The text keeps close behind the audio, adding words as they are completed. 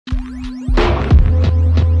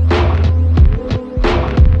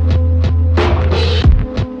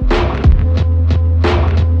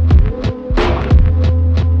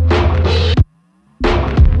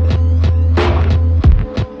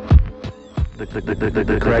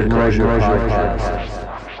The Craig Mosier Podcast.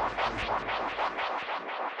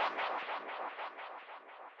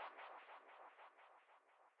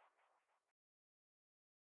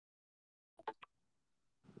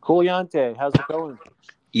 Ckooliente, how's it going?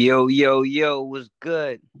 Yo, what's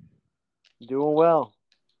good? Doing well.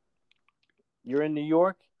 You're in New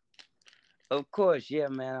York? Of course, yeah,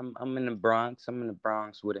 man. I'm in the Bronx. I'm in the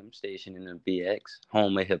Bronx with him stationed in the BX,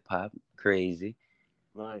 home of hip hop. Crazy.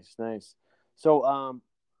 Nice, nice. So,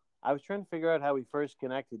 I was trying to figure out how we first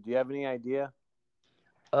connected. Do you have any idea?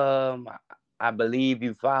 I I believe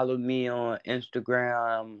you followed me on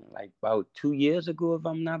Instagram like about 2 years ago, if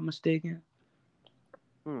I'm not mistaken.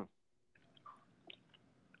 Hmm.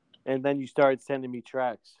 And then you started sending me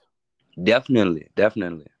tracks. Definitely.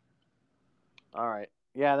 All right.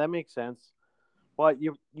 Yeah, that makes sense. Well,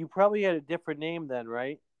 you probably had a different name then,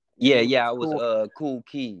 right? Your Yeah, name yeah. was I was Cool. Cool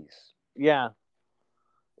Keys. Yeah,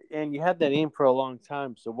 and you had that name for a long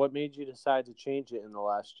time. So, what made you decide to change it in the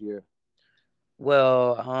last year?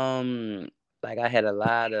 Well, like I had a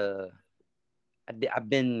lot of. I've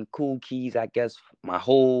been Cool Keys, I guess, my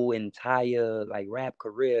whole entire like rap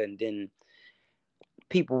career, and then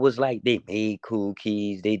people was like they made Cool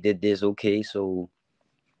Keys, they did this, okay, so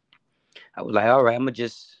I was like, all right, I'm gonna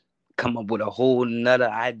just come up with a whole nother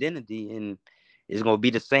identity, and it's gonna be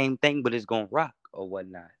the same thing, but it's gonna rock or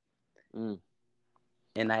whatnot. Mm.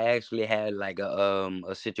 And I actually had like a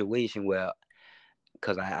situation where,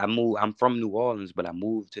 cause I moved, I'm from New Orleans, but I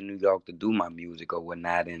moved to New York to do my music or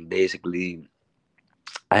whatnot, and basically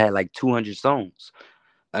I had like 200 songs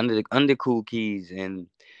under Cool Keys, and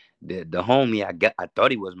the homie I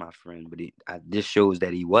thought he was my friend, but this shows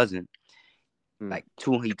that he wasn't. Mm. Like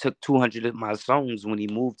he took 200 of my songs when he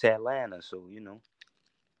moved to Atlanta. So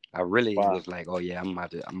I really Wow. was like, oh yeah, I'm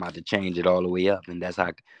about to change it all the way up, and that's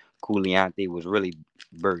how Ckooliente was really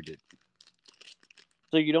birded.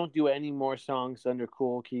 So you don't do any more songs under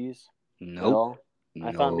Cool Keys at Nope, all?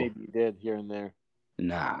 I thought no, maybe you did here and there.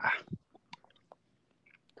 nah.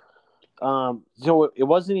 So it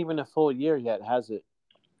wasn't even a full year yet, has it?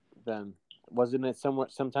 Then wasn't it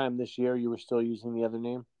somewhat sometime this year you were still using the other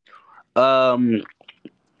name? Um,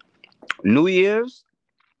 New Year's,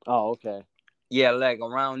 Oh, okay. yeah, like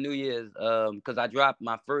around New Year's, because I dropped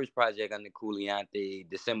my first project under Ckooliente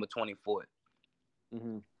December 24th.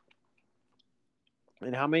 Hmm.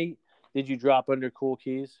 And how many did you drop under Cool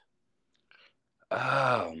Keys?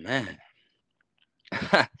 Oh man,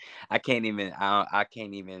 I can't even.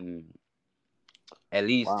 At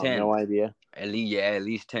least Wow, no 10. idea. At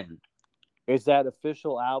least 10. Is that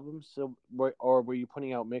official albums? So, or were you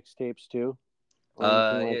putting out mixtapes too, or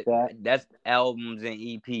anything like that? That's albums and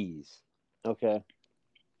EPs. Okay.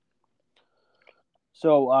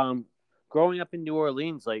 So, growing up in New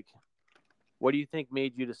Orleans, like, what do you think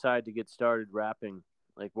made you decide to get started rapping?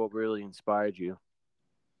 Like, what really inspired you?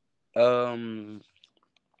 Um,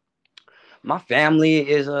 my family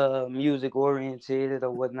is music orientated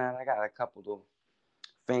or whatnot. I got a couple of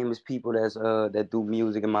famous people that do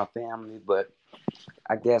music in my family, but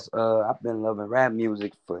I guess I've been loving rap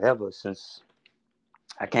music forever since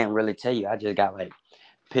I can't really tell you. I just got like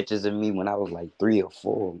pictures of me when I was like 3 or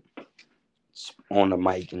 4 on the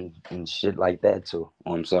mic and shit like that too.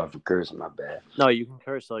 Oh, I'm sorry for cursing, my bad. No, you can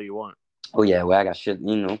curse all you want. Oh yeah, well I got shit,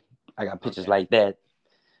 I got pictures Okay. like that.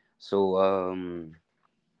 So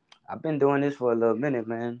I've been doing this for a little minute,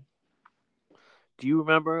 man. Do you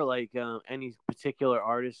remember like any particular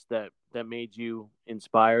artist that made you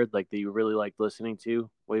inspired, like that you really liked listening to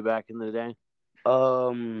way back in the day?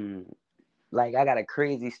 Um like I got a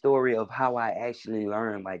crazy story of how I actually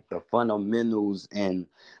learned like the fundamentals and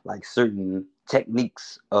like certain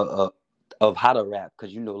techniques of how to rap.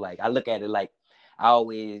 Cause like I look at it like I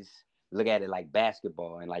always look at it like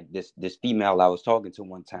basketball. And like this female I was talking to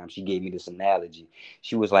one time, she gave me this analogy.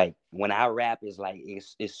 She was like, when I rap, it's like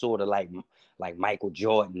it's sort of like Michael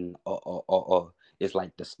Jordan or it's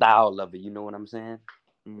like the style of it. You know what I'm saying?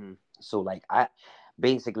 Hmm. So like I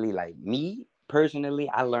basically, like me personally,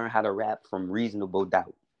 I learned how to rap from Reasonable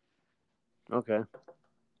Doubt. Okay.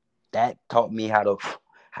 That taught me how to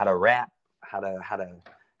rap, how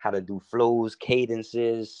to do flows,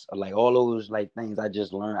 cadences, like all those like things I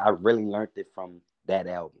just learned. I really learned it from that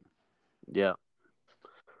album. Yeah.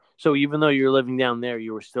 So even though you're living down there,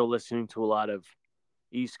 you were still listening to a lot of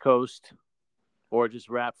East Coast or just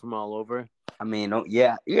rap from all over. I mean, oh,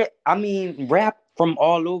 yeah. I mean, rap from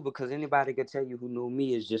all over because anybody could tell you who knew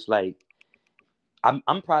me is just like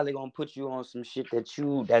I'm probably gonna put you on some shit that's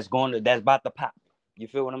about to pop. You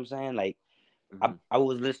feel what I'm saying? Like I, Hmm. I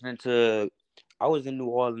was listening to I was in New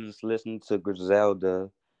Orleans listening to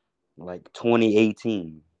Griselda like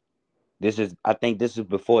 2018. I think this is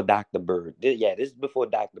before Dr. Bird. Yeah, this is before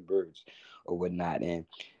Dr. Bird's or whatnot. And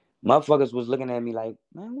motherfuckers was looking at me like,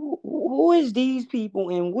 man, who is these people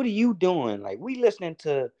and what are you doing? Like, we listening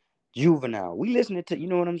to Juvenile. We listening to, you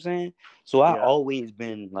know what I'm saying? So I Yeah. always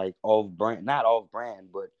been like off brand, not off brand,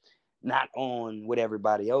 but not on what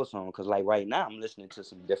everybody else on. Cause like right now I'm listening to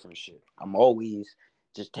some different shit. I'm always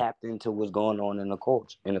just tapped into what's going on in the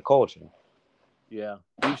culture. Yeah.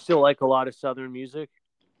 Do you still like a lot of Southern music,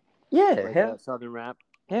 Yeah, like Southern rap?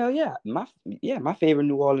 hell yeah. My favorite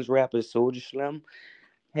New Orleans rapper is Soulja Slim.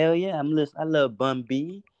 Hell yeah, I love Bun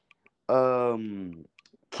B. Um,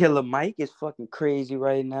 Killer Mike is fucking crazy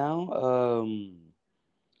right now.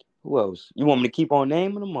 Who else? You want me to keep on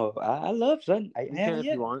naming them? Or I love Son. You Hell can if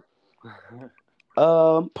yeah. you want.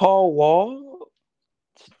 Paul Wall,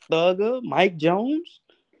 Thugger, Mike Jones,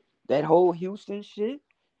 that whole Houston shit.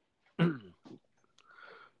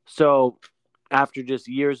 So, after just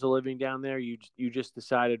years of living down there, you just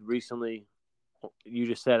decided recently. You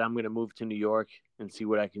just said I'm going to move to New York and see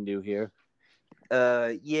what I can do here.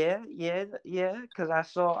 Yeah. Cause I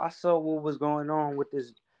saw what was going on with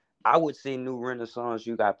this. I would say new renaissance.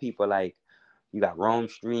 You got people like you got Rome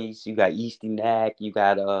Streets, you got Easty Knack, you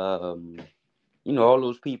got all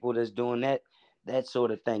those people that's doing that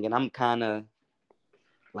sort of thing. And I'm kind of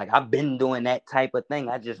like I've been doing that type of thing.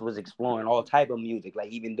 I just was exploring all type of music. Like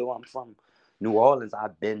even though I'm from New Orleans,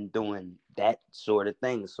 I've been doing that sort of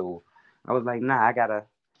thing. So I was like, nah, I gotta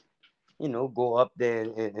go up there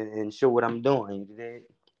and show what I'm doing. You dig?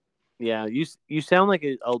 Yeah, you sound like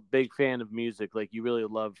a big fan of music. Like you really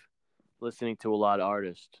love listening to a lot of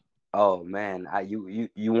artists. Oh man,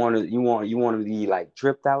 you want to be like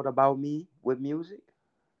tripped out about me with music?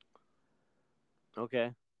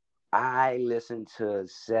 Okay. I listen to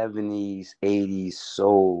 70s, 80s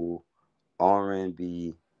soul,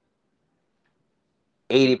 R&B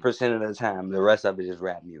 80% of the time. The rest of it is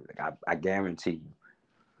rap music. I guarantee you.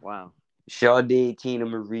 Wow. Sade, Tina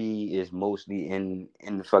Marie is mostly in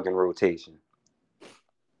the fucking rotation.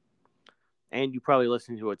 And you probably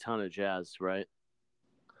listen to a ton of jazz, right?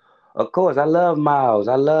 Of course, I love Miles.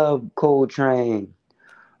 I love Coltrane.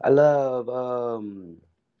 I love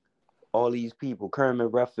all these people,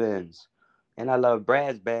 Kermit Ruffins, and I love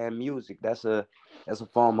brass band music. That's a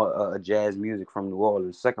form of jazz music from New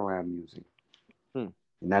Orleans, second round music. Hmm.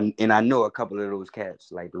 And I know a couple of those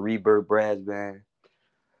cats, like the Rebirth Brass Band.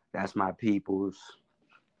 That's my people's.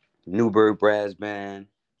 Newburgh Brass Band,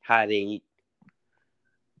 Hot Eight.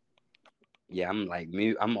 Yeah, I'm like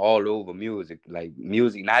I'm all over music, like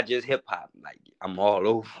music, not just hip hop. Like I'm all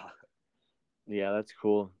over. Yeah, that's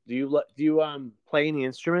cool. Do you play any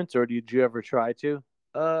instruments, or did you ever try to?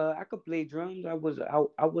 I could play drums. I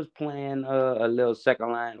was playing a little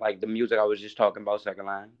second line, like the music I was just talking about, second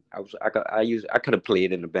line. I could have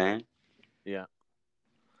played in the band. Yeah.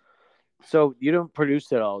 So you don't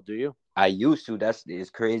produce at all, do you? I used to. It's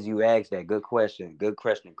crazy you asked that. Good question. Good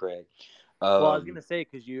question, Craig. Well, I was Um, gonna say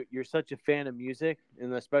because you're such a fan of music,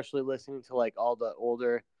 and especially listening to like all the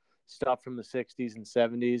older stuff from the '60s and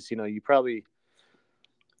 '70s. You know, you probably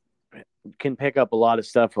can pick up a lot of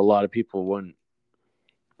stuff a lot of people wouldn't.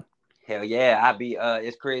 Hell yeah,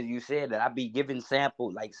 it's crazy you said that. I be giving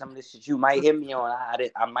sample like some of the shit you might hit me on.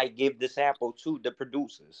 I might give the sample to the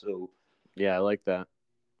producer. So, Yeah, I like that.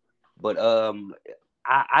 but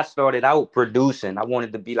I started out producing. I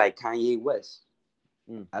wanted to be like Kanye West.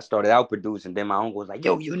 Mm. I started out producing. Then my uncle was like,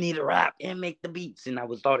 "Yo, you need to rap and make the beats." And I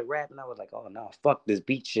was started rapping. I was like, "Oh no, fuck this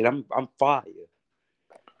beat shit. I'm fire."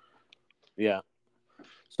 Yeah.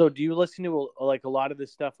 So, do you listen to like a lot of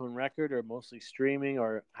this stuff on record, or mostly streaming,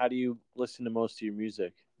 or how do you listen to most of your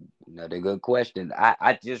music? Another good question.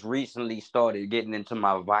 I just recently started getting into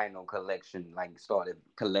my vinyl collection. Like started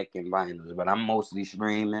collecting vinyls, but I'm mostly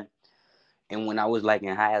streaming. And when I was like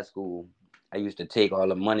in high school, I used to take all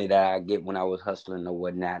the money that I get when I was hustling or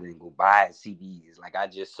whatnot and go buy CDs. Like I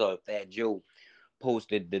just saw Fat Joe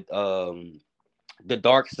posted the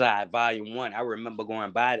Dark Side Volume 1. I remember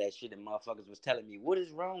going by that shit and motherfuckers was telling me, "What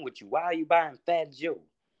is wrong with you? Why are you buying Fat Joe?"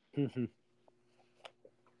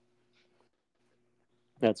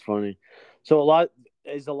 That's funny. So, a lot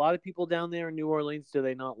of people down there in New Orleans. Do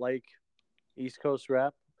they not like East Coast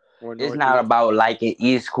rap or It's not Northeast? about like an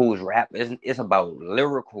East Coast rap. It's about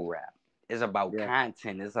lyrical rap. It's about Yeah.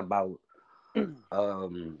 content. It's about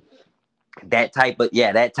um that type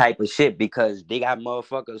of shit because they got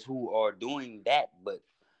motherfuckers who are doing that, but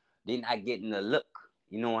they're not getting the look.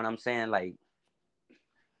 You know what I'm saying? Like,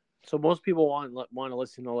 So most people want to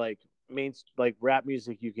listen to like like rap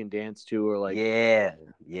music you can dance to, or like yeah,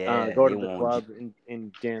 go they to the won't. club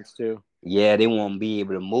and dance to. Yeah, they won't be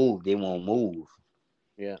able to move. They won't move.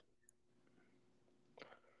 Yeah.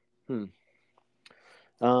 Hmm.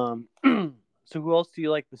 Um, so who else do you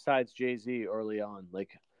like besides Jay-Z early on?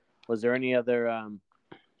 Like, was there any Uh, other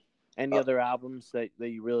albums that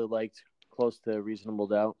you really liked close to Reasonable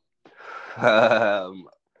Doubt? um,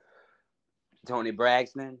 Tony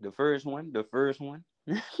Braxton, the first one.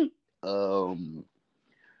 um,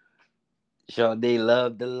 Sade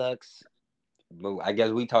Love Deluxe. But I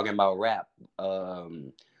guess we talking about rap.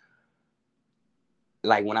 Um,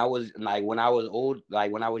 like when I was old,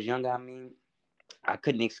 like when I was younger. I mean, I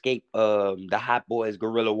couldn't escape the Hot Boys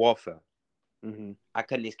Guerrilla Warfare. Mm-hmm. I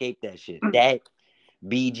couldn't escape that shit. That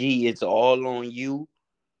BG, it's all on you.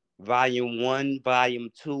 Volume 1, Volume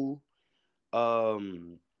 2,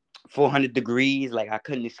 um, 400 Degrees. Like I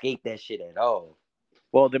couldn't escape that shit at all.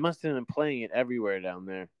 Well, they must have been playing it everywhere down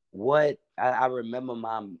there. What I remember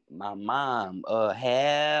my mom,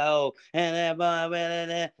 help,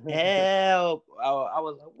 and help. I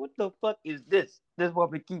was like, what the fuck is this? This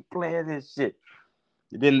what we keep playing this shit.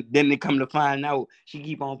 Then they come to find out she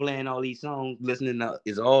keep on playing all these songs, listening to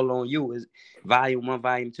 "It's All on You" is Volume 1,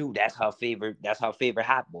 Volume 2. That's her favorite. That's her favorite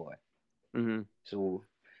Hot Boy. Mm-hmm. So,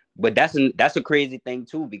 but that's a crazy thing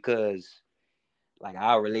too because like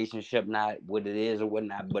our relationship not what it is or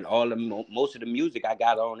whatnot, but most of the music I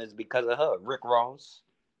got on is because of her. Rick Ross.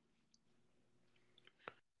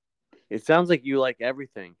 It sounds like you like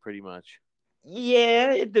everything pretty much,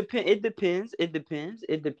 Yeah, it depends. It depends. It depends.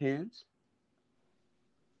 It depends.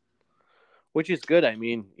 which is good. I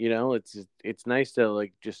mean, it's nice to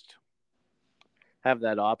like just have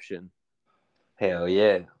that option. Hell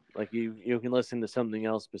yeah. Like you can listen to something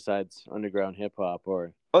else besides underground hip hop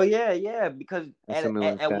Oh yeah, yeah. Because or something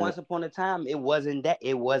like at that. once upon a time, it wasn't that.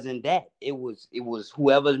 It wasn't that. It was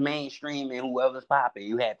whoever's mainstream and whoever's popping.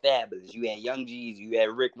 You had Fabulous. You had Young G's. You had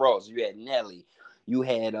Rick Ross. You had Nelly. You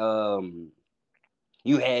had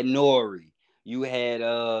You had Nori. You had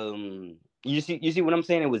You see what I'm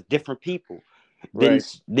saying? It was different people. Then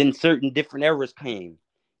Right. then certain different eras came.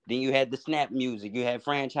 Then you had the snap music. You had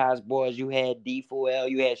Franchise Boys. You had D4L.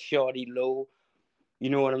 You had Shorty Low. You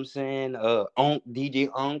know what I'm saying? Unk, DJ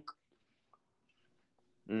Unk.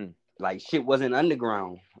 Mm. Like shit wasn't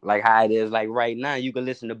underground like how it is like right now. You can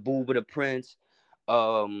listen to Booba the Prince,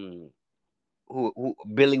 um, who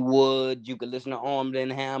Billy Wood. You can listen to Armed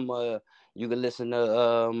and Hammer. You can listen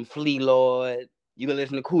to Flea Lord. You can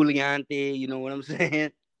listen to Ckooliente. You know what I'm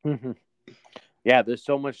saying? Yeah, there's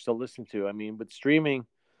so much to listen to. I mean, but streaming,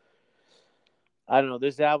 I don't know.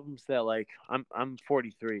 There's albums that like I'm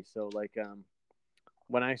 43, so like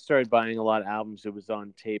when I started buying a lot of albums, it was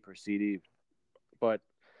on tape or CD. But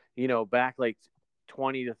back like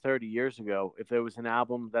 20 to 30 years ago, if there was an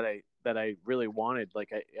album that I really wanted,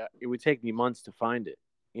 like it would take me months to find it.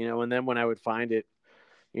 And then when I would find it,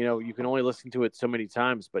 you can only listen to it so many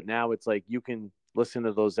times. But now it's like you can listen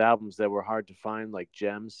to those albums that were hard to find, like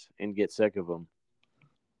gems, and get sick of them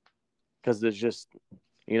because there's just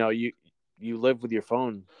you live with your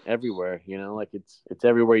phone everywhere. Like it's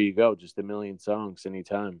everywhere you go, just a million songs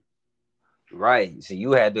anytime. Right. So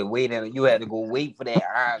you had to wait and you had to go wait for that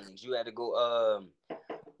Onyx. You had to go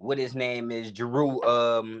what his name is, Jeru.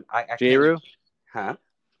 I can't. J-Ru? Huh?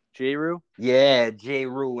 J-Ru? Yeah, J.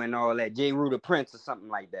 Rue and all that. J. Rue the Prince or something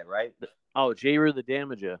like that, right? Oh, J-Ru the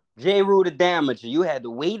Damager. J. Rue the Damager. You had to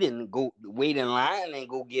wait in line and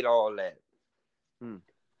go get all that. Hmm.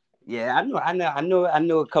 Yeah, I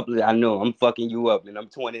know a couple of I know I'm fucking you up and I'm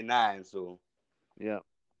 29, so Yeah.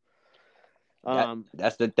 that Um,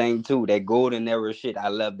 that's the thing too. That golden era shit, I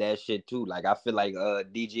love that shit too. Like I feel like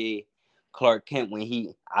DJ Clark Kent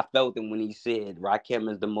I felt it when he said Rakim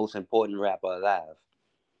is the most important rapper alive.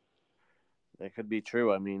 that could be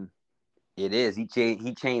true. I mean, It is. He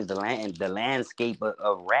changed the landscape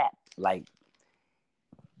of rap. Like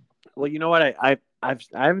well, you know what? I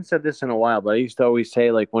haven't said this in a while, but I used to always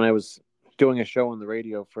say, like, when I was doing a show on the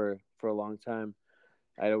radio for a long time,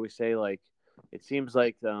 I'd always say, like, it seems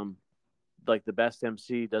like the best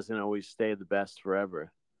MC doesn't always stay the best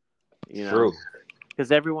forever. You know, true.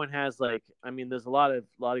 because everyone has, like, I mean, there's a lot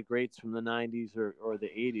of greats from the '90s or the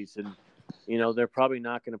 '80s, and they're probably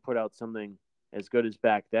not going to put out something as good as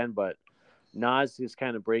back then. But Nas is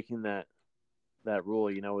kind of breaking that rule,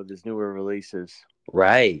 with his newer releases.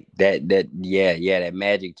 Right. Yeah, that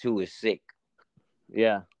Magic too is sick.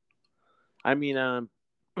 Yeah, I mean,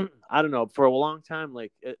 I don't know. For a long time,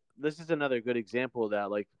 like this is another good example of that.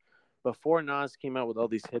 Like before Nas came out with all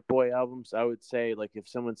these Hit Boy albums, I would say, like, if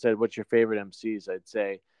someone said, "What's your favorite MCs?" I'd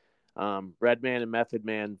say Redman and Method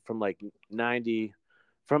Man from like '90,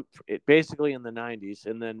 from it basically in the '90s,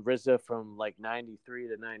 and then RZA from like '93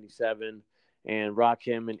 to '97, and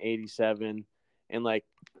Rakim in '87, and like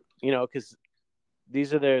because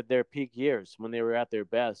these are their peak years when they were at their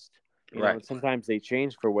best. You know, Right. and sometimes they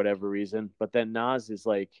change for whatever reason. But then Nas is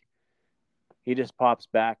like, he just pops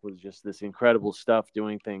back with just this incredible stuff,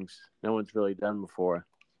 doing things no one's really done before.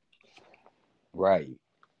 Right.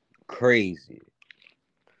 Crazy.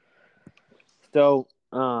 So,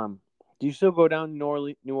 do you still go down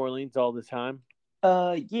to New Orleans all the time?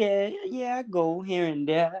 Yeah, I go here and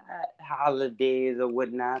there, holidays or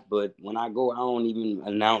whatnot. But when I go, I don't even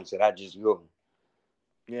announce it. I just go.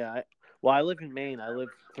 Yeah. Well, I live in Maine. I live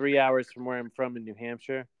 3 hours from where I'm from in New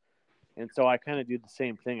Hampshire, and so I kind of do the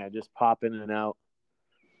same thing. I just pop in and out,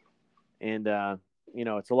 and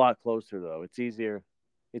it's a lot closer though. It's easier.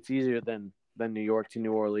 It's easier than New York to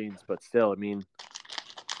New Orleans, but still, I mean,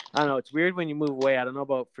 I don't know. It's weird when you move away. I don't know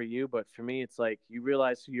about for you, but for me, it's like you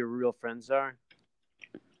realize who your real friends are.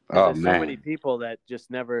 Because Oh there's so many man. people that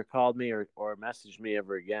just never called me or messaged me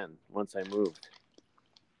ever again once I moved.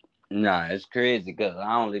 Nah, it's crazy because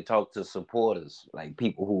I only talk to supporters, like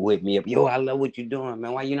people who hit me up. Yo, I love what you're doing,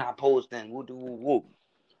 man. Why you not posting? Woo, woo, woo.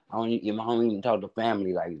 I don't even talk to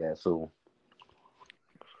family like that. So,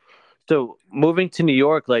 So moving to New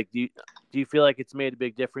York, like, do you feel like it's made a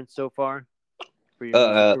big difference so far for your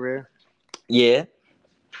music uh, career? yeah,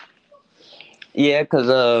 yeah, cause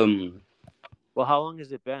Well, how long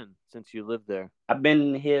has it been since you lived there? I've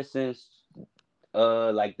been here since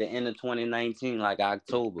like the end of 2019, like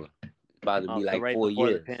October. About to Oh, be so like right four before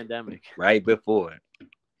the years, pandemic. right before.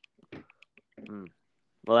 Hmm.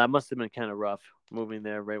 Well, that must have been kind of rough moving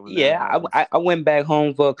there right when that Yeah, happened. I went back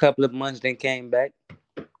home for a couple of months, then came back.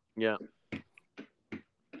 Yeah.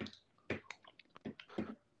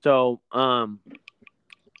 So,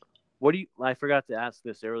 what do you? I forgot to ask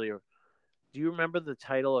this earlier. Do you remember the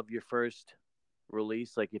title of your first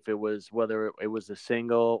release? Like, if it was whether it was a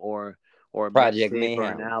single or a Project mixtape or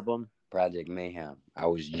an Mayhem. album? Project Mayhem. I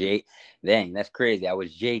was J. Dang, that's crazy. I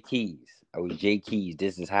was J Keys. I was J Keys.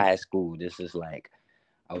 This is high school. This is like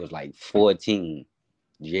I was like 14.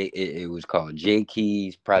 It was called J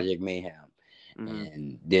Keys Project Mayhem, Mm-hmm.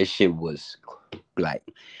 and this shit was like,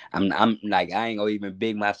 I'm like I ain't gonna even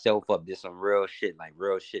big myself up. This some real shit, like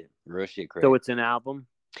real shit, So crazy. it's an album.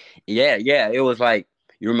 Yeah, yeah. It was like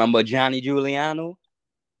you remember Johnny Giuliano?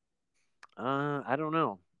 I don't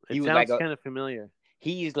know. He It was like sounds a kind of familiar.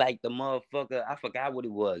 He's like the motherfucker. I forgot what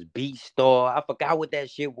it was. Beat Star. I forgot what that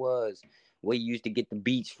shit was. Where you used to get the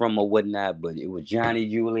beats from or whatnot. But it was Johnny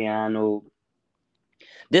Giuliano.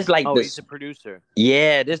 This like Oh, he's this. a producer.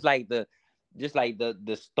 Yeah. This like the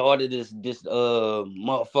start of this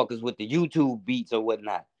motherfuckers with the YouTube beats or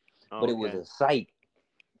whatnot. Oh, But it was okay. a site,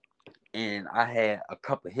 and I had a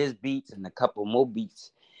couple of his beats and a couple more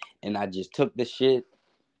beats, and I just took the shit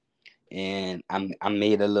and I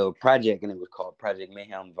made a little project and it was called Project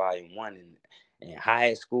Mayhem Volume One. And in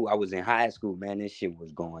high school, I was in high school, man. This shit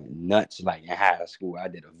was going nuts. Like in high school, I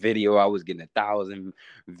did a video. I was getting 1,000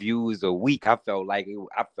 views a week. I felt like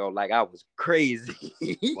I was crazy.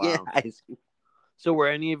 Yeah, Wow. high school. So were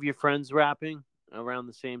any of your friends rapping around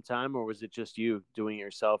the same time, or was it just you doing it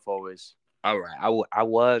yourself always? All right, I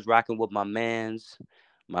was rocking with my man.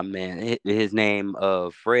 His name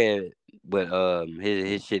Fred, but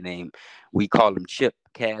his shit name, we call him Chip,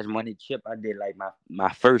 Cash Money Chip. I did like my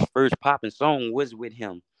first popping song was with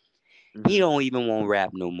him. He Mm-hmm. don't even want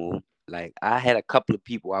rap no more. Like I had a couple of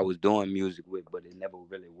people I was doing music with, but it never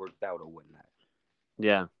really worked out or whatnot.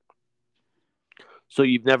 Yeah. So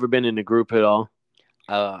you've never been in a group at all?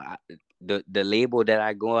 The label that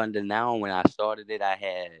I go under now, when I started it, I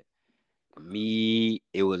had me.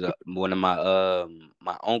 It was one of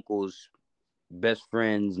my uncle's best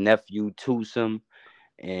friend's nephew, Twosome,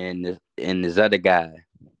 and this other guy.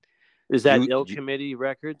 Is that Ill Committee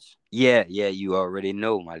Records? Yeah, you already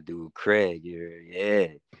know my dude Craig.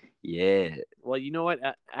 Yeah. Well, you know what?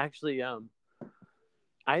 Actually, I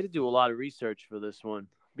had to do a lot of research for this one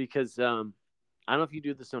because I don't know if you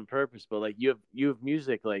do this on purpose, but like you have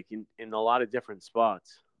music like in a lot of different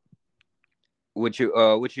spots. What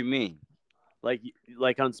you mean? Like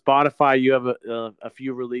like on Spotify, you have a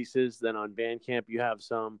few releases. Then on Bandcamp, you have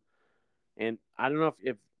some. And I don't know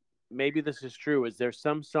if maybe this is true. Is there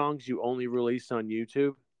some songs you only release on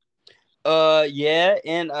YouTube? Yeah,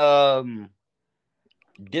 and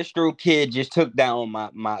Distro Kid just took down my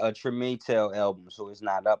Trematel album, so it's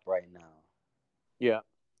not up right now. Yeah.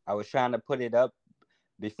 I was trying to put it up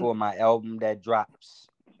before my album that drops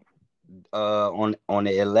on the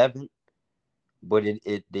 11th, but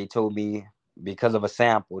it they told me because of a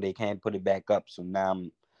sample they can't put it back up. So now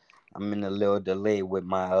I'm in a little delay with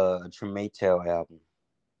my Trematel album.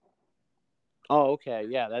 Oh, okay.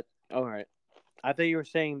 Yeah. That. All right. I thought you were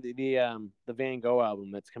saying the Van Gogh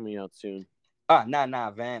album that's coming out soon.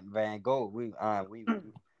 Nah, Van Gogh.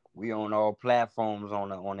 We on all platforms on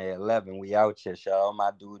the 11. We out here, shout out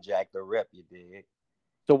my dude Jack the Rep. You dig?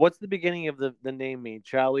 So what's the beginning of the name mean?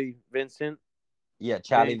 Charlie Vincent Yeah,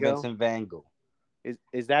 Charlie Van Gogh? Vincent Van Gogh.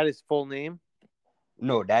 Is that his full name?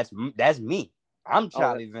 No, that's me. I'm Oh,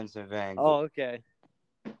 Charlie Vincent Van oh, Gogh. okay.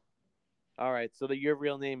 All right. So your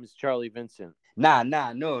real name is Charlie Vincent. Nah,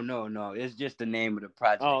 no. It's just the name of the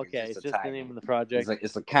project. Oh, It's okay. just It's a just the name title. of the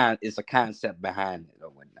project. It's a concept behind it or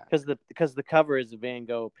whatnot. Because the cover is a Van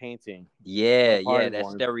Gogh painting. Yeah, Or part yeah. of That's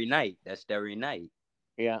one. Starry Night. That's Starry Night.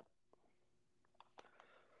 Yeah.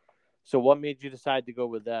 So what made you decide to go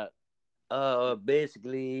with that?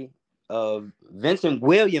 Basically, Vincent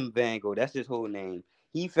William Van Gogh. That's his whole name.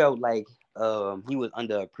 He felt like he was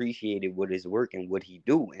underappreciated with his work and what he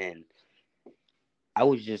do, and I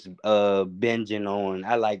was just binging on.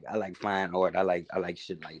 I like fine art. I like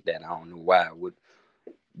shit like that. I don't know why I would,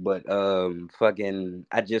 but fucking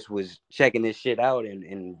I just was checking this shit out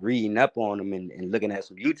and reading up on them and looking at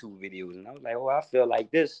some YouTube videos, and I was like, oh, I feel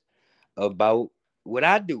like this about what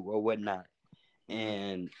I do or whatnot. Mm-hmm.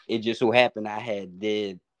 And it just so happened I had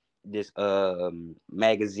did this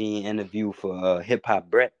magazine interview for Hip Hop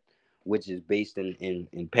Brett, which is based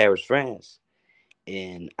in Paris, France.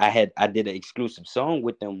 And I did an exclusive song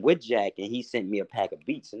with them with Jack, and he sent me a pack of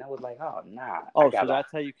beats, and I was like, oh nah, I Oh, so gotta,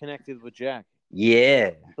 that's how you connected with Jack.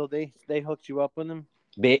 yeah, So they hooked you up with him.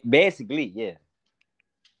 basically, yeah,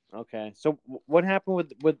 Okay. So what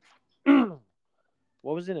happened with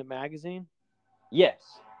what was it, a magazine? yes,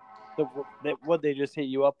 So they just hit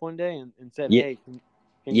you up one day and said, yeah, "Hey, can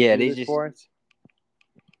you yeah. do this for us?"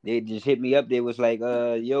 They just hit me up. They was like,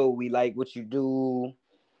 yo, we like what you do.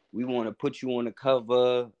 We want to put you on the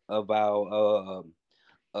cover of our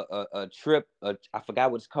a trip. I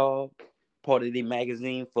forgot what it's called. Part of the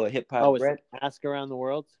magazine for Hip Hop Oh, it's Brett. Ask Around the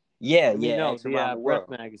World. Yeah, I mean, yeah. no, X the around the Breath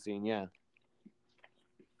world. magazine. Yeah.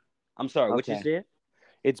 I'm sorry. What you Okay. said?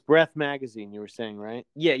 It's Breath magazine. You were saying, right?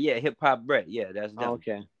 Yeah. Hip Hop Brett. Yeah, that's Oh, them.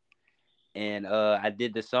 okay. And I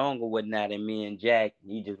did the song or whatnot, and me and Jack,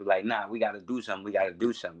 he just was like, nah, we gotta do something. We gotta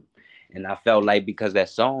do something. And I felt like because that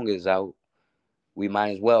song is out, we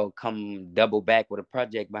might as well come double back with a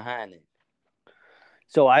project behind it.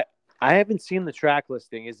 So I haven't seen the track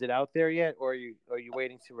listing. Is it out there yet, or are you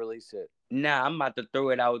waiting to release it? Nah, I'm about to throw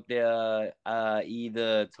it out there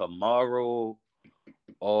either tomorrow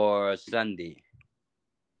or Sunday.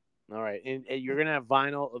 All right, and you're gonna have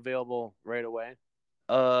vinyl available right away.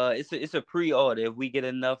 It's a pre-order. If we get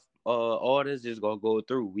enough orders, it's gonna go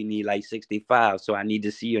through. We need like 65, so I need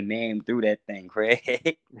to see your name through that thing,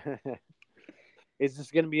 Craig. Is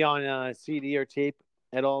this gonna be on CD or tape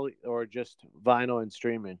at all, or just vinyl and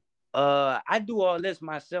streaming? I do all this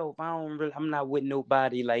myself. I'm not with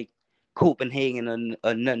nobody like Copenhagen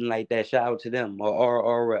or nothing like that. Shout out to them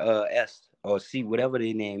or S or C, whatever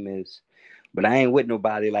their name is. But I ain't with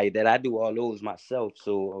nobody like that. I do all those myself.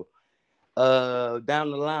 So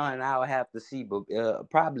down the line I'll have to see, but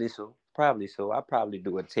probably so. I'll probably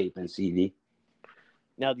do a tape and CD.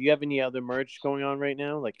 Now, do you have any other merch going on right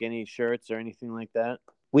now, like any shirts or anything like that?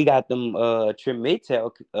 We got them Trim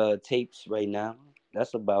Maytel tapes right now.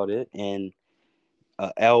 That's about it. And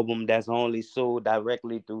album that's only sold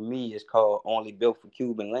directly through me is called Only Built for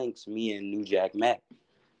Cuban Links, me and New Jack Mac.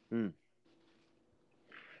 Hmm.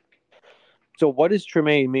 So, what does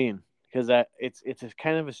Tremaine mean? Because it's a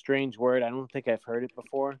kind of a strange word. I don't think I've heard it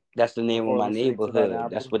That's the name of before my listening to that neighborhood.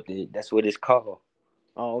 album. That's what it's called.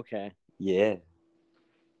 Oh, okay. Yeah.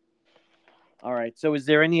 All right. So, is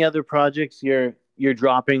there any other projects you're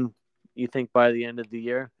dropping? You think by the end of the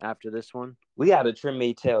year after this one? We got a Trim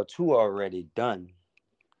Maytel 2 already done.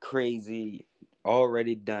 Crazy.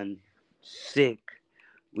 Already done. Sick.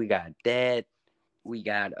 We got that. We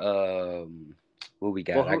got what we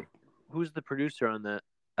Well, got? who's the producer on that?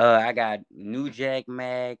 I got New Jack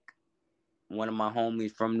Mac, one of my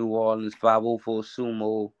homies from New Orleans, 504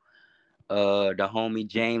 Sumo. The homie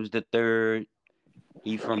James the Third,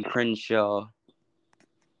 he from Crenshaw,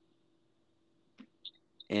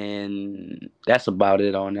 and that's about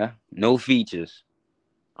it on there. No features.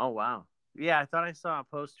 Oh, wow. Yeah, I thought I saw a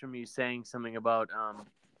post from you saying something about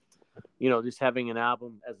just having an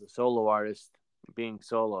album as a solo artist, being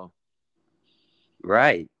solo,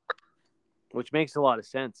 Right. which makes a lot of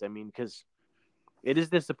sense. I mean, because it is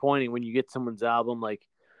disappointing when you get someone's album. Like,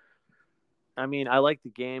 I mean, I like the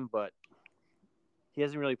game, but he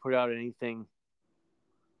hasn't really put out anything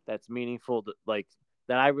that's meaningful, like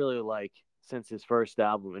that I really like since his first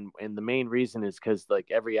album. And the main reason is because like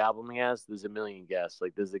every album he has, there's a million guests.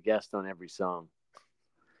 Like, there's a guest on every song.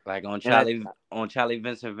 Like on And Charlie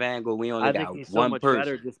Vincent Van Gogh, we only I think got he's so one much better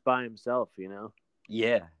person. just by himself, you know?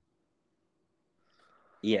 Yeah.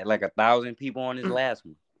 Yeah, like 1,000 people on his last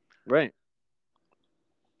one. Right.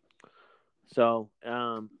 So,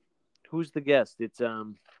 who's the guest? It's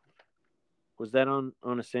was that on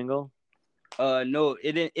a single? No,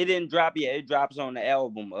 it didn't drop yet. It drops on the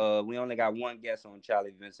album. We only got one guest on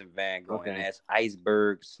Charlie Vincent Van Gogh, and Okay. that's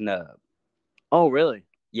Iceberg Snub. Oh, really?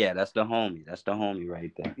 Yeah, that's the homie. That's the homie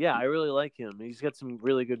right there. Yeah, I really like him. He's got some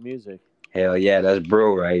really good music. Hell yeah, that's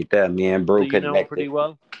bro right there. Me and So bro you know him pretty connected.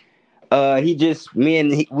 well? He just me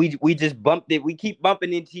and we just bumped it. We keep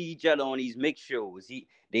bumping into each other on these mix shows.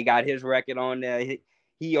 They got his record on there. He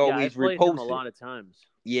Yeah, I always played him a reposted. lot of times.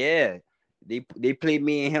 Yeah, they play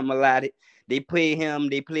me and him a lot. They play him,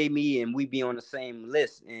 they play me, and we be on the same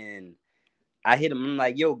list. And I hit him. I'm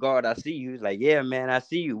like, "Yo, God, I see you." He's like, "Yeah, man, I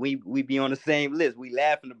see you. We be on the same list. We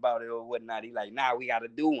laughing about it or whatnot." He like, "Nah, we got to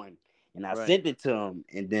do one." And I Right. sent it to him,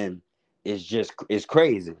 and then it's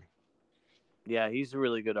crazy. Yeah, he's a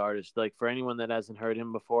really good artist. Like for anyone that hasn't heard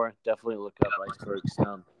him before, definitely look up Iceberg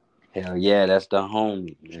Snub. Hell yeah, that's the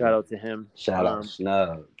homie, Shout man. out to him. Shout out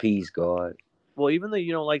Snub. Peace, God. Well, even though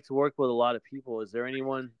you don't like to work with a lot of people, is there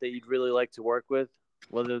anyone that you'd really like to work with,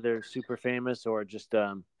 whether they're super famous or just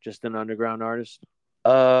an underground artist?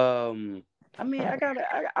 I mean,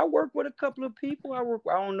 I work with a couple of people. I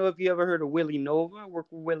don't know if you ever heard of Willie Nova. I work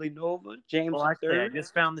with Willie Nova, James Well, the actually, I Third.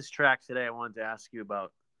 just found this track today. I wanted to ask you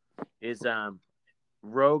about is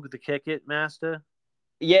Rogue the Kick It Master?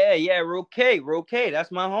 Yeah, Roque.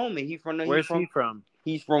 That's my homie. Where's he from?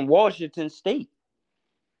 He's from Washington State.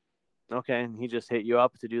 Okay, and he just hit you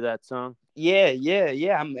up to do that song. Yeah.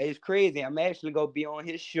 It's crazy. I'm actually gonna be on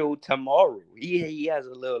his show tomorrow. He has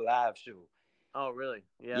a little live show. Oh, really?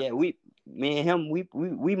 Yeah. Yeah, me and him,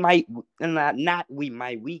 we might, not we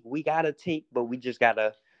might, we got a tape, but we just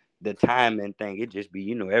gotta the timing thing. It just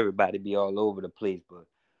be, everybody be all over the place. But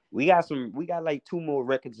we got like 2 more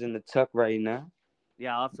records in the tuck right now.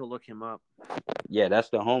 Yeah, I'll have to look him up. Yeah, that's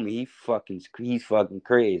the homie. He's fucking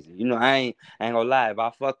crazy. I ain't gonna lie. If I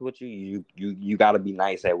fuck with you gotta be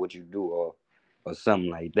nice at what you do or something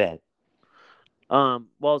like that.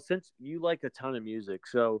 Well, since you like a ton of music,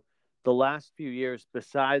 so the last few years,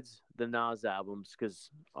 besides the Nas albums, because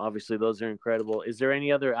obviously those are incredible, is there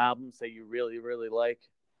any other albums that you really, really like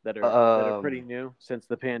that are pretty new since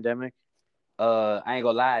the pandemic? I ain't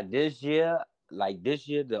gonna lie. This year,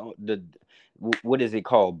 the what is it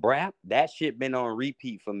called? Brap. That shit been on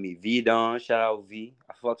repeat for me. V Don, shout out V.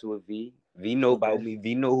 I fucks with V. V know about me.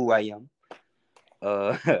 V know who I am.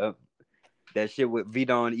 That shit with V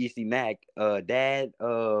Don, EC Mac. Dad.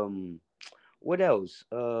 What else?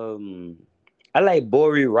 I like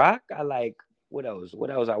Bori Rock. I like what else?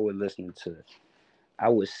 What else I would listen to? I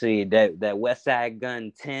would say that West Side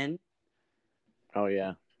Gun 10. Oh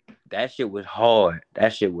yeah. That shit was hard.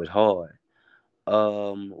 What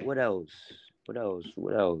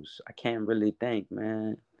else? I can't really think,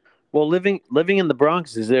 man. Well, living in the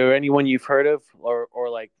Bronx, is there anyone you've heard of or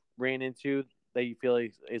like ran into that you feel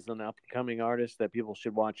is an upcoming artist that people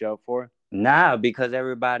should watch out for? Nah, because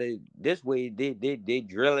everybody this way they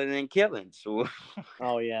drilling and killing. So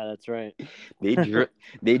Oh yeah, that's right. they So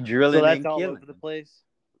drilling that's and all killing. over the place,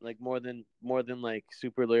 like more than like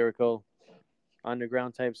super lyrical,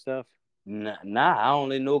 underground type stuff. Nah, I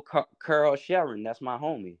only know Carl Sharon. That's my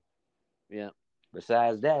homie. Yeah.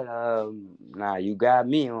 Besides that, nah, you got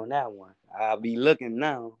me on that one. I'll be looking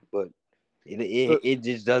now, but So, it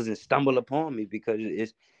just doesn't stumble upon me because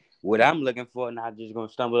it's what I'm looking for, not just gonna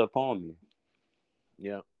stumble upon me.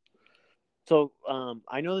 yeah. So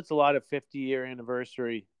I know there's a lot of 50-year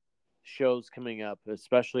anniversary shows coming up,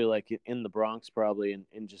 especially like in the Bronx, probably,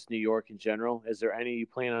 and just New York in general. Is there any you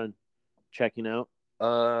plan on checking out?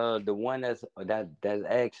 The one that's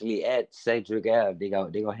actually at Cedric Ave, they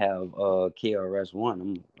gonna have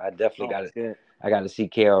KRS-One. I definitely Oh got it. shit. I got to see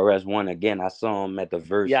KRS-One again. I saw him at the Yeah,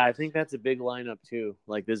 Versus. I think that's a big lineup too.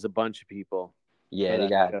 Like there's a bunch of people for Yeah,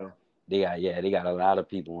 that show. they got a lot of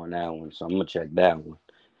people on that one, so I'm gonna check that one.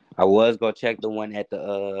 I was gonna check the one at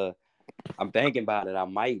the I'm thinking about it. I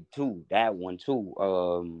might too. That one too.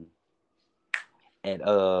 At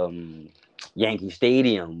Yankee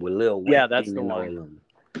Stadium with Lil Wayne Yeah, that's the and all of one. them.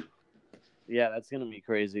 Yeah, that's gonna be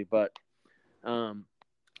crazy. But what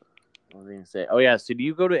was I gonna say? Oh yeah. So do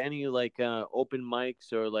you go to any like open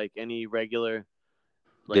mics or like any regular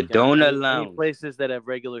The like Donut any Lounge. places that have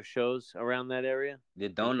regular shows around that area The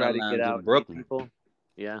and try Donut to get Lounge out in and meet Brooklyn. people?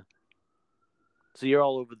 Yeah. So you're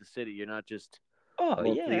all over the city. You're not just Oh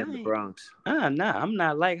mostly yeah, in the Bronx. nah, I'm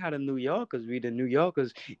not like how the New Yorkers be. The New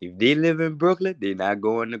Yorkers, if they live in Brooklyn, they not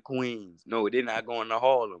going to Queens. No, they not going to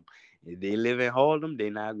Harlem. If they live in Harlem, they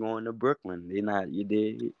not going to Brooklyn. They not. You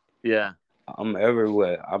did. Yeah. I'm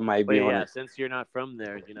everywhere. I might But be on yeah, it. since you're not from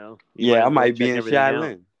there, you might Yeah, I as well might be check in everything out.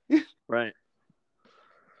 Shaolin. Right.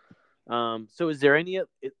 So is there any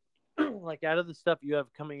like out of the stuff you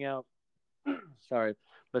have coming out, sorry,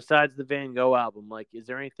 besides the Van Gogh album, like is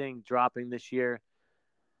there anything dropping this year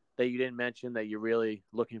that you didn't mention that you're really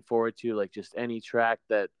looking forward to, like just any track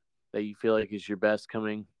that you feel like is your best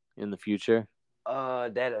coming in the future?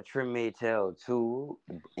 That a Trim May Tell too,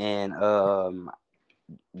 and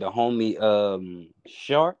the homie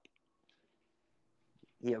Sharp.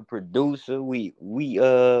 He a producer. We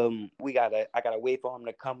gotta I gotta wait for him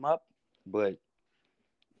to come up, but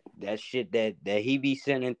that shit that he be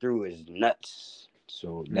sending through is nuts.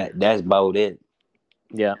 So that's about it.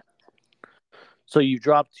 Yeah. So you've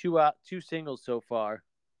dropped two singles so far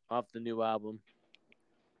off the new album,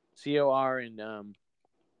 COR and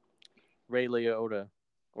Ray Liotta,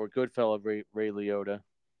 or Goodfella Ray Liotta.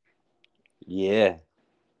 Yeah.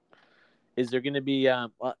 Is there going to be?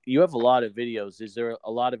 You have a lot of videos. Is there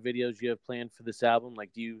a lot of videos you have planned for this album?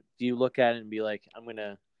 Like, do you look at it and be like, I'm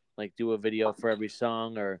gonna like do a video for every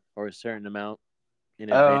song or a certain amount in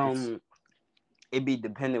advance? It be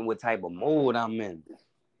depending what type of mood I'm in.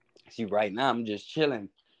 See, right now I'm just chilling.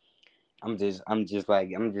 I'm just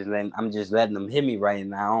letting them hit me right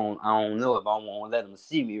now. I don't know if I want to let them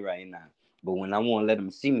see me right now. But when I want to let them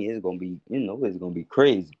see me, it's gonna be, it's gonna be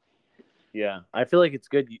crazy. Yeah, I feel like it's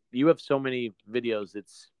good. You have so many videos.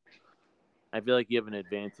 I feel like you have an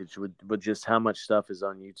advantage with just how much stuff is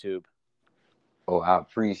on YouTube. Oh, I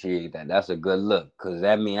appreciate that. That's a good look, cause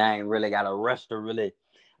that mean I ain't really got to rush to really.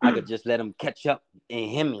 I could just let them catch up and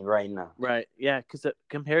hit me right now. Right. Yeah, because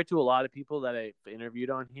compared to a lot of people that I've interviewed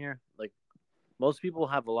on here, like most people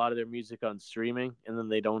have a lot of their music on streaming, and then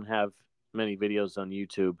they don't have many videos on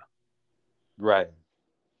YouTube. Right.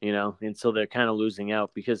 And so they're kind of losing out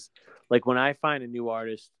because, like, when I find a new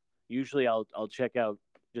artist, usually I'll check out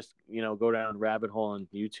just go down a rabbit hole on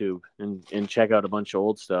YouTube and check out a bunch of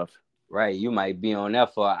old stuff. Right. You might be on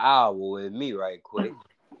that for an hour with me, right quick.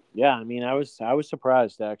 Yeah, I mean, I was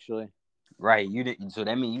surprised actually. Right. You didn't. So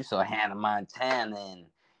that means you saw Hannah Montana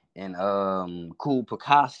and Cool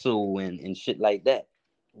Picasso and shit like that.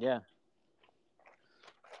 Yeah.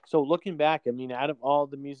 So looking back, I mean, out of all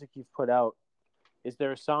the music you've put out, is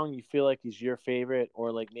there a song you feel like is your favorite,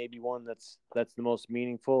 or like maybe one that's the most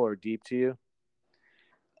meaningful or deep to you?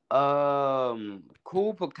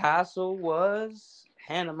 Cool Picasso was.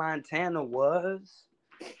 Hannah Montana was.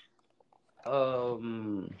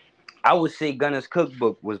 Um, I would say Gunner's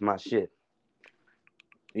Cookbook was my shit.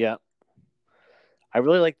 Yeah, I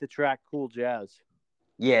really like the track "Cool Jazz."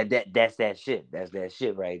 Yeah, that's that shit. That's that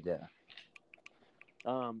shit right there.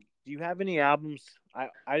 Do you have any albums? I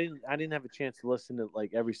didn't have a chance to listen to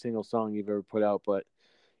like every single song you've ever put out, but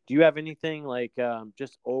do you have anything like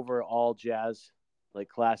just overall jazz, like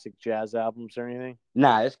classic jazz albums or anything?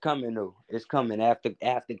 Nah, it's coming though. It's coming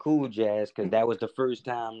after Cool Jazz, because that was the first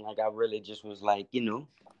time like I really just was like,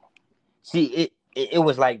 See, it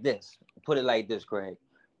was like this. Put it like this, Craig.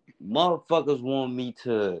 Motherfuckers want me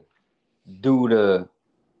to do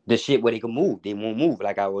the shit where they can move. They won't move.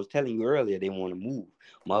 Like I was telling you earlier, they want to move.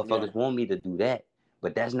 Yeah, Motherfuckers want me to do that.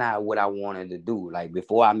 But that's not what I wanted to do. Like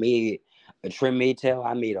before I made a Trim Maytel,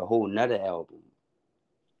 I made a whole nother album.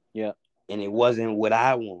 yeah, And it wasn't what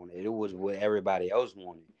I wanted. It was what everybody else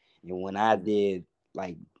wanted. And when I did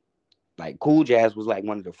like Cool Jazz was like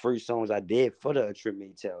one of the first songs I did for the Trim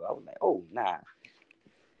Maytel. I was like, oh nah.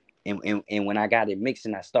 And when I got it mixed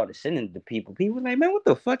and I started sending it to people were like, man, what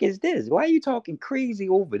the fuck is this? Why are you talking crazy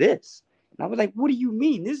over this? And I was like, what do you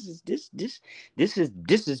mean? This is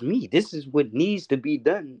me. This is what needs to be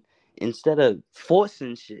done instead of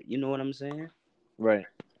forcing shit. You know what I'm saying? right.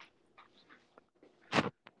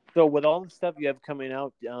 So with all the stuff you have coming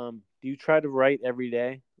out, do you try to write every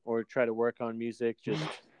day or try to work on music just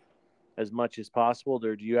as much as possible,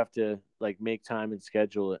 or do you have to like make time and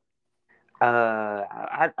schedule it?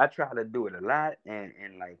 I try to do it a lot, and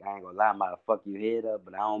like I ain't gonna lie, I might fuck your head up,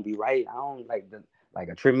 but I don't be right. I don't like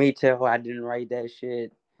a Trimitel. I didn't write that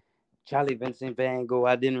shit. Charlie Vincent Van Gogh.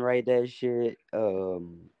 I didn't write that shit. So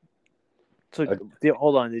Uh,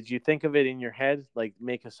 hold on, did you think of it in your head, like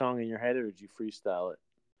make a song in your head, or did you freestyle it?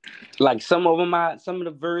 like some of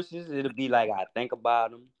the verses, it'll be like I think about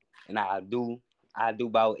them, and I do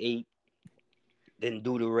about 8, then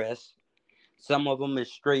do the rest. Some of them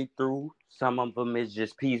is straight through. Some of them is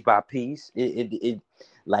just piece by piece. It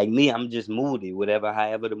like me, I'm just moody,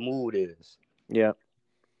 however the mood is. Yeah.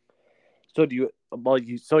 So do you? Well,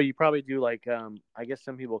 you probably do like I guess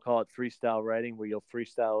some people call it freestyle writing, where you'll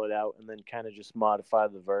freestyle it out and then kind of just modify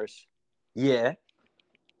the verse. Yeah.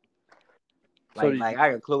 So Like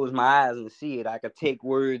I could close my eyes and see it. I could take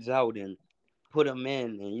words out and put them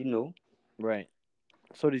in, and right.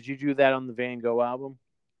 So did you do that on the Van Gogh album?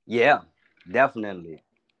 Yeah, definitely.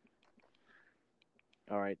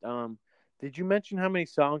 All right. Did you mention how many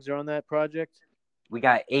songs are on that project? We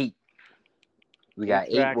got 8. We Eight got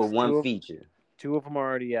 8 tracks. with one feature. Two of them are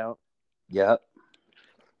already out. Yep.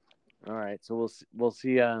 All right. So we'll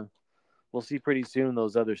see pretty soon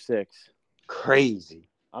those other 6. Crazy.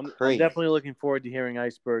 I'm Crazy. definitely looking forward to hearing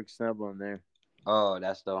Iceberg Snub on there. Oh,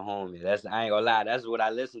 that's the homie. I ain't gonna lie. That's what I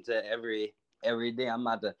listen to every day. I'm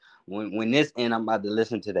about to when this end, I'm about to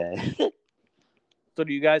listen to that. So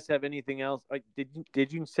do you guys have anything else? Like,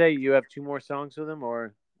 did you say you have 2 more songs with them,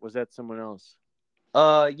 or was that someone else?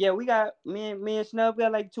 Yeah, we got me and Snub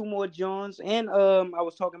got like 2 more Johns, and I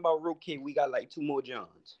was talking about Rookie. We got like 2 more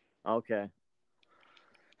Johns. Okay.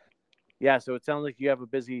 Yeah, so it sounds like you have a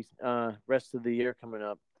busy rest of the year coming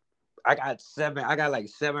up. I got 7. I got like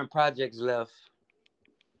 7 projects left.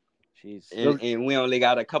 Jeez. And we only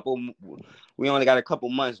got a couple. We only got a couple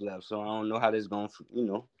months left, so I don't know how this going.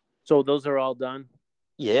 So those are all done.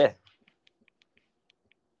 Yeah,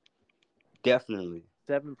 definitely.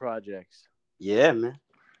 7 projects. Yeah, man.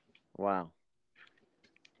 Wow.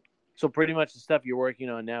 So pretty much the stuff you're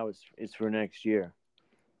working on now is for next year.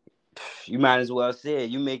 You might as well say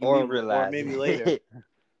it. You making me realize. Or maybe later.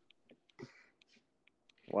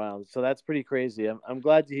 Wow. So that's pretty crazy. I'm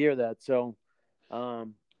glad to hear that. So,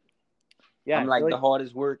 yeah. I'm like the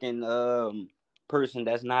hardest working person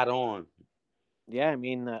that's not on. Yeah, I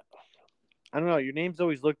mean, I don't know. Your name's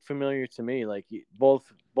always looked familiar to me. Like both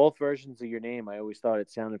versions of your name, I always thought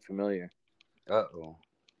it sounded familiar. Uh-oh.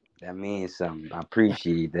 That means something. I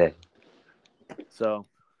appreciate that. So,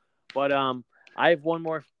 but I have one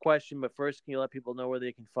more question. But first, can you let people know where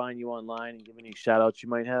they can find you online and give any shout outs you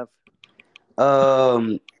might have?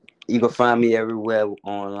 You can find me everywhere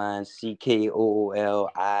online.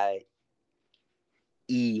 Ckooliente.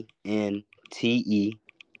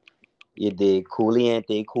 You dig?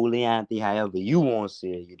 Ckooliente, however you want to say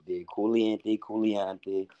it. You dig?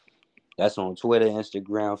 Ckooliente. That's on Twitter,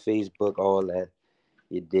 Instagram, Facebook, all that.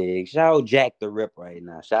 You dig? Shout out Jack the Rip right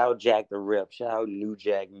now. Shout out Jack the Rip. Shout out New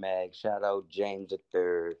Jack Mag. Shout out James the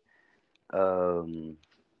Third.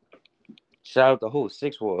 Shout out the whole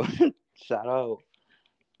 6 World. Shout out.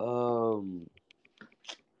 I don't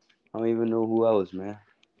even know who else, man.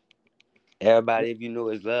 Everybody, if you know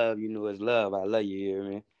it's love, you know it's love. I love you here,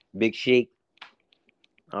 man. Big Shake.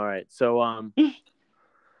 All right. So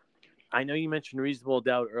I know you mentioned Reasonable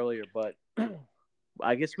Doubt earlier, but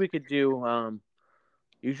I guess we could do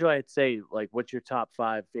usually I'd say like what's your top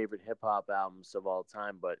 5 favorite hip hop albums of all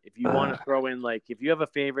time, but if you want to throw in like if you have a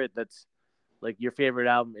favorite that's like your favorite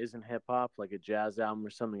album isn't hip hop, like a jazz album or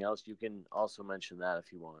something else, you can also mention that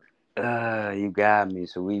if you want. You got me.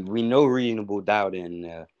 So we know Reasonable Doubt in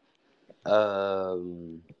there.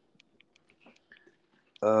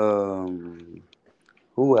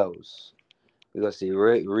 Who else? We're gonna say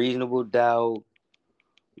Reasonable Doubt.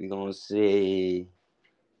 We're gonna say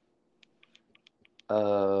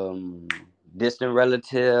Distant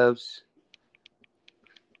Relatives.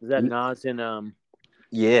 Is that Nas and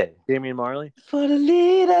Yeah. Damian Marley? For the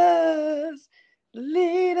leaders,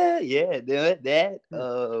 yeah, that.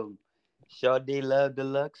 Sade Love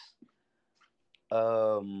Deluxe.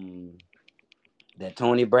 That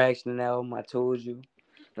Tony Braxton album I told you.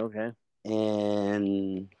 Okay.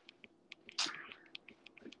 And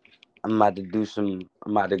I'm about to do some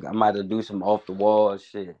off the wall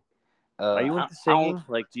shit. Are you into singing?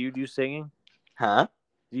 Like, do you do singing? Huh?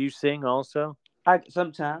 Do you sing also? I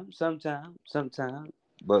sometimes.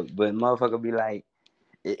 But motherfucker be like,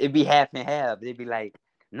 it be half and half. They be like,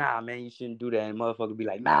 nah, man, you shouldn't do that. And motherfucker be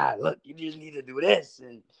like, nah, look, you just need to do this.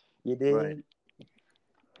 And you did. Right.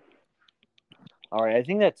 All right. I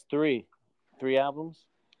think that's 3 albums.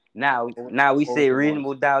 Now we say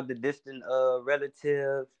Reasonable Doubt, the Distant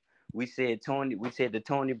Relative. We said the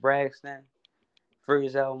Tony Braxton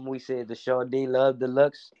first album. We said the Sade Love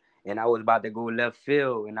Deluxe. And I was about to go left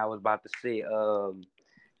field, and I was about to say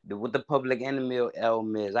what the Public Enemy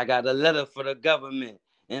album is. I got a letter for the government.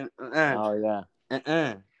 And oh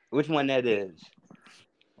yeah. Which one that is?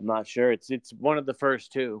 I'm not sure. It's one of the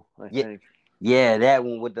first 2, I think. Yeah, that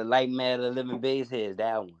one with the light matter living bass heads.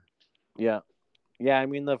 That one. Yeah. Yeah, I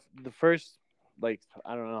mean the first, like,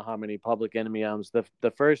 I don't know how many Public Enemy albums.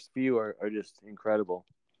 The first few are just incredible.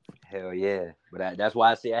 Hell yeah. But that's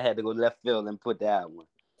why I say I had to go left field and put that one.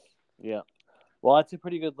 Yeah. Well, that's a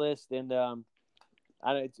pretty good list, and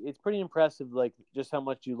it's pretty impressive, like just how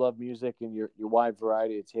much you love music and your wide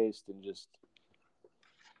variety of taste, and just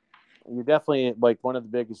you're definitely like one of the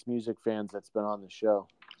biggest music fans that's been on the show.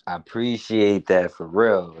 I appreciate that for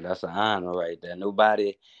real. That's an honor right there.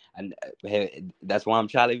 Nobody, and that's why I'm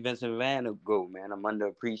Charlie Vincent Van Gogh, man. I'm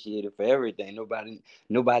underappreciated for everything.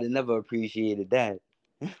 Nobody never appreciated that.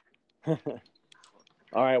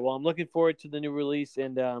 All right, well, I'm looking forward to the new release,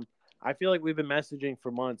 and I feel like we've been messaging for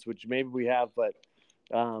months, which maybe we have, but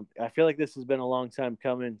I feel like this has been a long time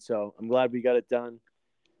coming, so I'm glad we got it done,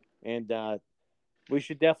 and we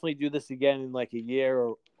should definitely do this again in like a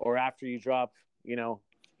year or after you drop,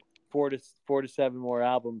 4 to 7 more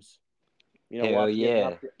albums. Hell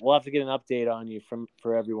yeah. We'll have to get an update on you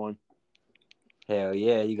for everyone. Hell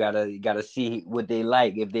yeah, you gotta see what they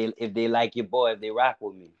like. If they like your boy, if they rock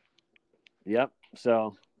with me. Good.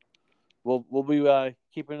 So we'll be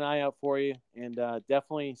keeping an eye out for you, and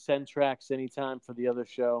definitely send tracks anytime for the other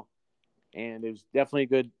show. And it was definitely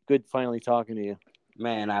good finally talking to you.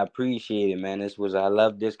 Man, I appreciate it, man. I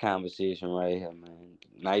love this conversation right here, man.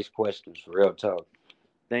 Nice questions, for real talk.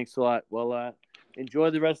 Thanks a lot. Well, enjoy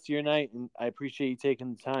the rest of your night, and I appreciate you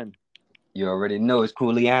taking the time. You already know it's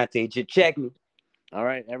Ckooliente. Check me. All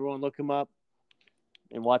right, everyone, look him up,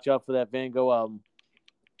 and watch out for that Van Gogh album.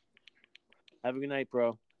 Have a good night,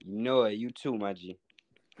 bro. You know it. You too, my G.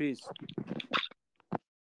 Peace.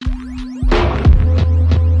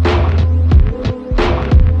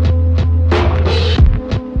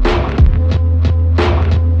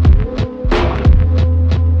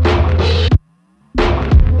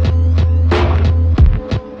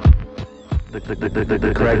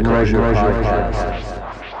 The Craig Noisier Podcast.